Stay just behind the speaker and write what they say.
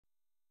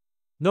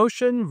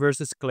Notion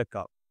versus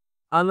ClickUp.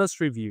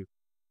 Honest review.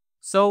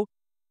 So,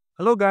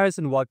 hello guys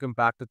and welcome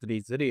back to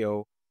today's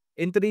video.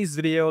 In today's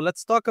video,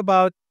 let's talk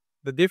about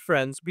the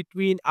difference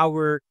between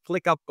our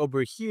ClickUp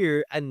over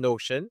here and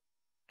Notion.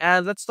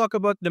 And let's talk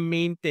about the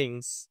main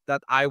things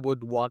that I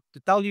would want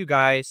to tell you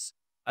guys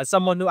as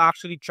someone who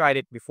actually tried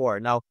it before.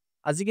 Now,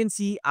 as you can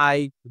see,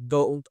 I'm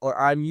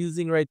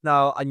using right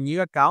now a new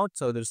account.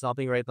 So there's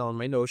nothing right now on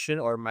my Notion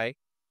or my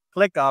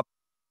ClickUp.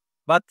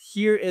 But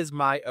here is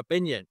my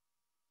opinion.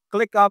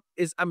 ClickUp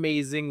is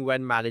amazing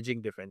when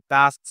managing different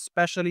tasks,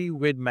 especially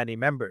with many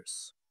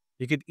members.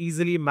 You could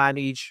easily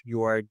manage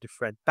your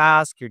different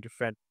tasks, your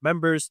different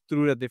members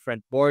through the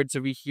different boards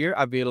over here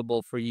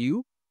available for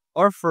you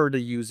or for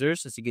the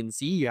users. As you can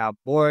see, you have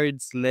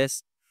boards,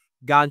 lists,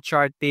 Gantt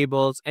chart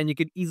tables, and you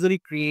can easily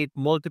create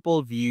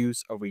multiple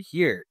views over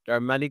here. There are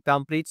many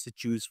templates to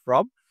choose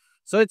from,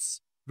 so it's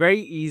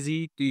very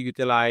easy to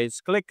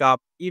utilize ClickUp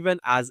even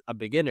as a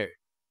beginner.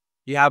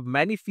 You have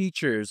many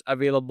features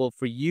available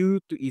for you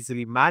to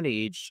easily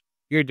manage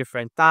your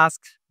different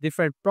tasks,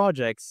 different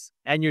projects,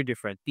 and your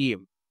different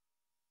team.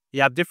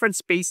 You have different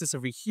spaces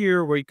over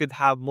here where you could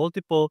have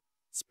multiple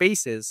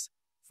spaces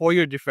for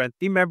your different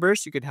team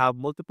members. You could have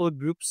multiple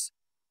groups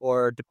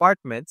or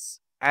departments,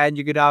 and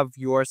you could have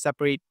your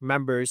separate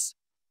members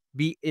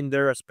be in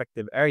their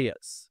respective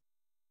areas.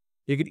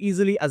 You could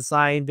easily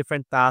assign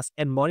different tasks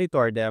and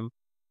monitor them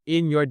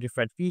in your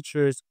different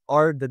features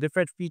or the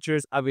different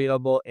features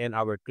available in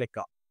our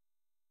ClickUp.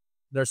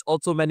 There's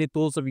also many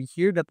tools over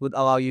here that would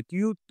allow you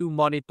to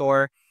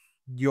monitor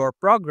your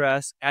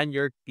progress and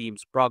your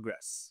team's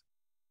progress.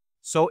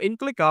 So in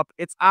ClickUp,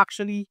 it's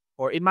actually,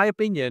 or in my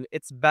opinion,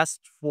 it's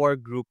best for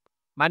group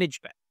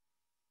management.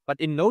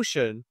 But in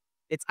Notion,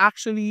 it's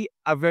actually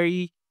a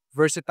very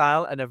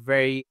versatile and a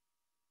very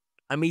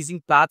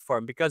amazing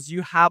platform because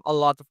you have a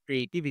lot of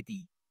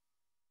creativity.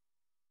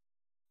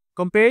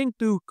 Comparing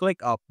to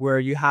ClickUp, where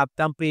you have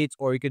templates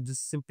or you could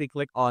just simply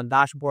click on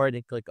dashboard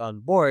and click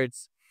on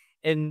boards,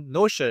 in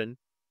Notion,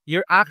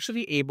 you're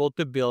actually able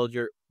to build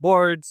your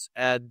boards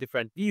and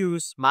different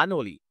views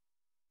manually.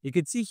 You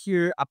can see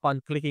here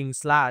upon clicking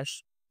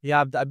slash, you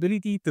have the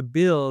ability to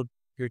build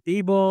your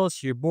tables,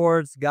 your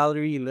boards,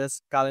 gallery,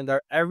 list,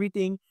 calendar,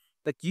 everything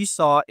that you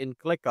saw in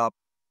ClickUp.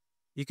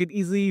 You could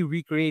easily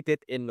recreate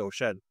it in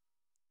Notion.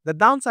 The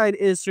downside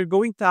is you're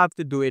going to have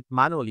to do it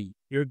manually.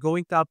 You're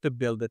going to have to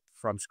build it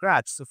from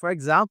scratch. So for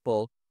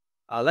example,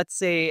 let's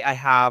say I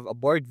have a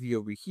board view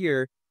over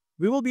here.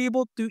 We will be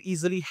able to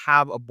easily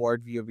have a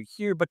board view over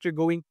here, but you're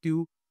going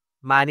to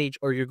manage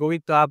or you're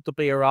going to have to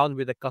play around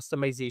with the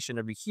customization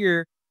over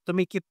here to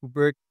make it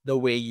work the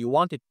way you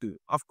want it to.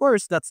 Of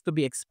course, that's to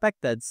be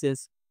expected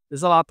since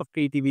there's a lot of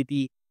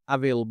creativity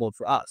available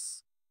for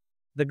us.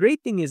 The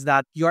great thing is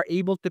that you are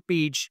able to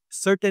page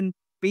certain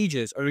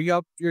pages or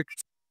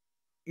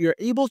you're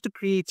able to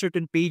create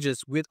certain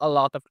pages with a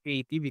lot of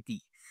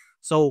creativity.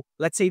 So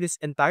let's say this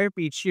entire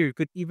page here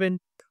could even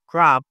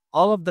cram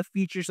all of the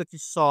features that you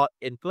saw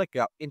in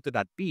ClickUp into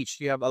that page.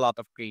 You have a lot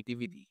of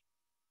creativity.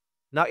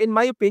 Now, in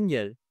my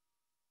opinion,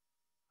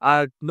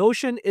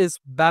 Notion is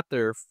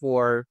better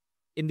for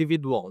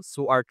individuals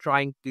who are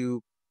trying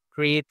to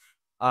create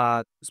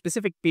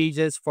specific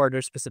pages for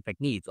their specific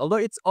needs. Although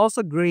it's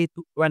also great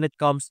when it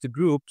comes to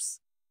groups,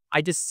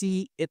 I just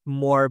see it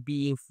more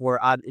being for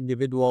an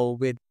individual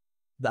with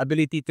the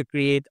ability to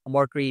create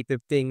more creative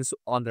things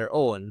on their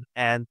own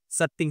and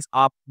set things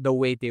up the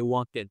way they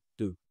want it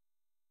to.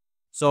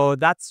 So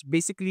that's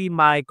basically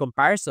my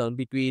comparison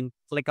between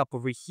ClickUp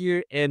over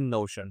here and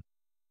Notion.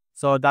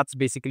 So that's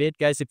basically it,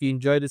 guys. If you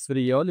enjoyed this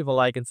video, leave a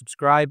like and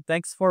subscribe.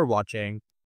 Thanks for watching.